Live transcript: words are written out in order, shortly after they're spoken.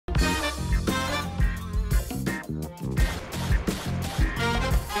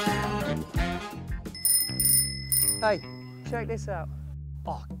Hey, check this out.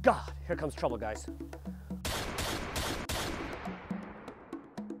 Oh God, here comes trouble, guys.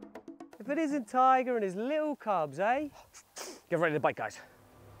 If it isn't Tiger and his little cubs, eh? Get ready to bite, guys.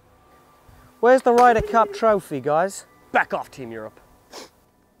 Where's the Ryder Cup trophy, guys? Back off, Team Europe.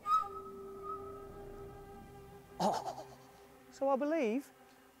 So I believe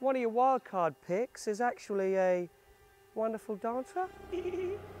one of your wildcard picks is actually a wonderful dancer?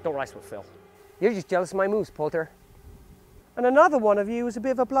 Don't rice with Phil. You're just jealous of my moves, Poulter. And another one of you is a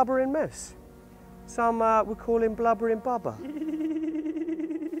bit of a blubbering mess. Some would call him Blubbering Bubba.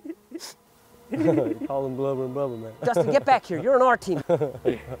 You call him Blubbering Bubba, man. Dustin, get back here. You're on our team.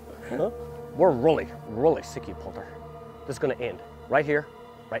 Huh? We're really sick of you, Poulter. This is gonna end right here,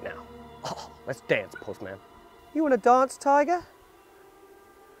 right now. Oh, let's dance, Postman. You want to dance, Tiger?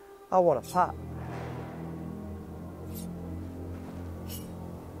 I want a pop.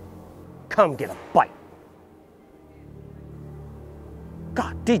 Come get a bite.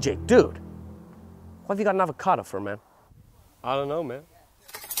 God, DJ, dude. What have you got an avocado for, man? I don't know, man.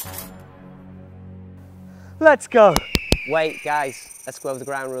 Let's go. Wait, guys, let's go over the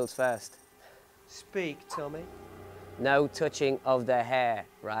ground rules first. Speak, Tommy. No touching of the hair,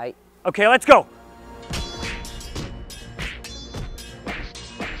 right? Okay, let's go.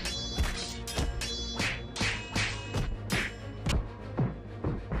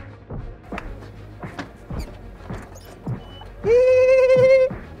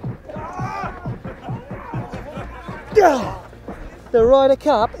 The Ryder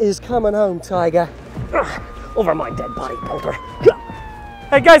Cup is coming home, Tiger. Over my dead body, Poulter.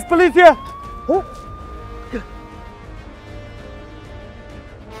 Hey guys, police here!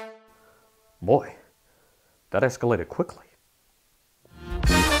 Boy, that escalated quickly.